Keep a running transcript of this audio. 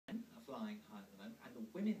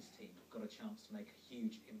women's team have got a chance to make a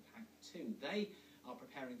huge impact too. They are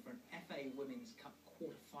preparing for an FA Women's Cup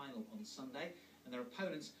quarter-final on Sunday, and their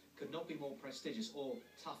opponents could not be more prestigious or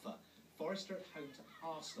tougher. Forest are at home to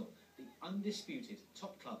Arsenal, the undisputed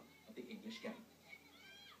top club of the English game.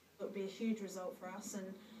 It would be a huge result for us,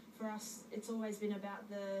 and for us it's always been about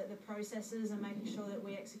the processes and making sure that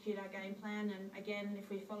we execute our game plan, and again, if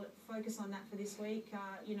we focus on that for this week,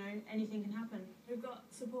 you know, anything can happen. We've got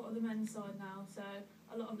support of the men's side now, so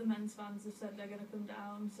a lot of the men's fans have said they're going to come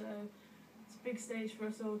down, so it's a big stage for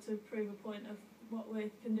us all to prove a point of what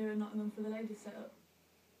we can do in Nottingham for the ladies setup.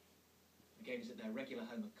 The game is at their regular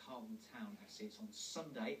home at Carlton Town FC. It's on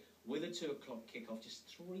Sunday with a 2 o'clock kick-off. Just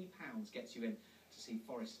 £3 gets you in to see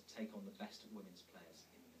Forest take on the best women's players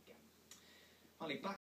in the game. Finally, back